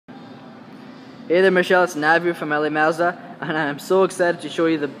Hey there Michelle, it's Nav here from LA Mazda, and I'm so excited to show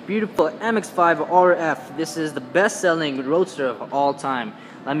you the beautiful MX-5 RF. This is the best-selling roadster of all time.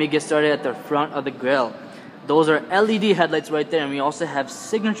 Let me get started at the front of the grille. Those are LED headlights right there, and we also have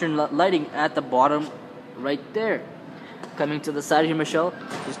signature lighting at the bottom right there. Coming to the side here, Michelle,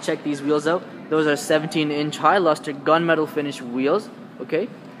 just check these wheels out. Those are 17-inch high luster gunmetal finish wheels, okay?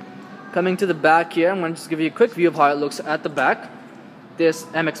 Coming to the back here, I'm going to just give you a quick view of how it looks at the back. This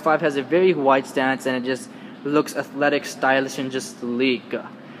MX-5 has a very wide stance and it just looks athletic, stylish, and just sleek.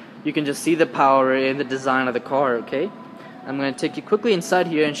 You can just see the power in the design of the car, okay? I'm going to take you quickly inside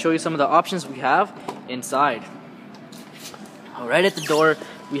here and show you some of the options we have inside. Right at the door,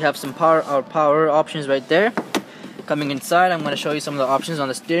 we have some power options right there. Coming inside, I'm going to show you some of the options on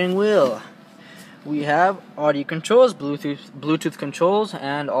the steering wheel. We have audio controls, Bluetooth controls,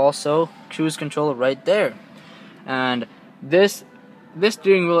 and also cruise control right there. And this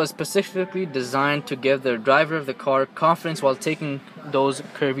steering wheel is specifically designed to give the driver of the car confidence while taking those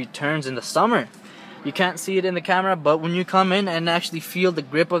curvy turns in the summer. You can't see it in the camera, but when you come in and actually feel the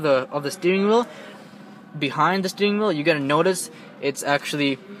grip of the steering wheel, behind the steering wheel, you're gonna notice it's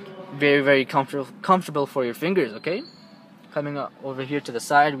actually very comfortable for your fingers, okay? Coming up over here to the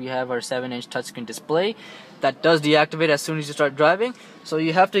side, we have our 7-inch touchscreen display that does deactivate as soon as you start driving, so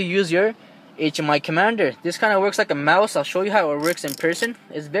you have to use your HMI commander. This kind of works like a mouse. I'll show you how it works in person.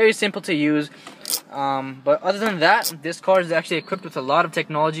 It's very simple to use, but other than that, this car is actually equipped with a lot of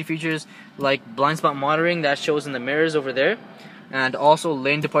technology features like blind spot monitoring that shows in the mirrors over there, and also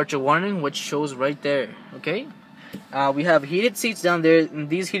lane departure warning, which shows right there, okay? We have heated seats down there, and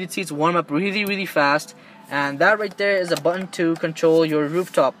these heated seats warm up really fast, and that right there is a button to control your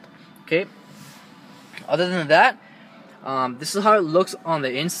rooftop, okay? Other than that, this is how it looks on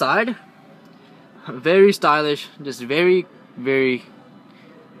the inside. Very stylish, just very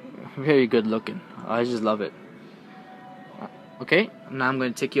good looking. I just love it. Okay, now I'm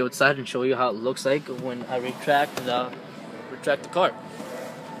going to take you outside and show you how it looks like when I retract the car.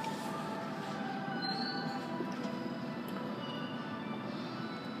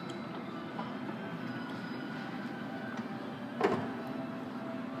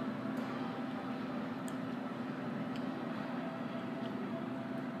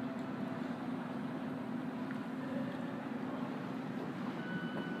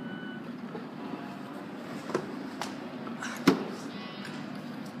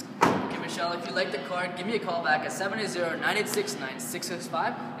 If you like the car, give me a call back at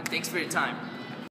 780-986-9665, and thanks for your time.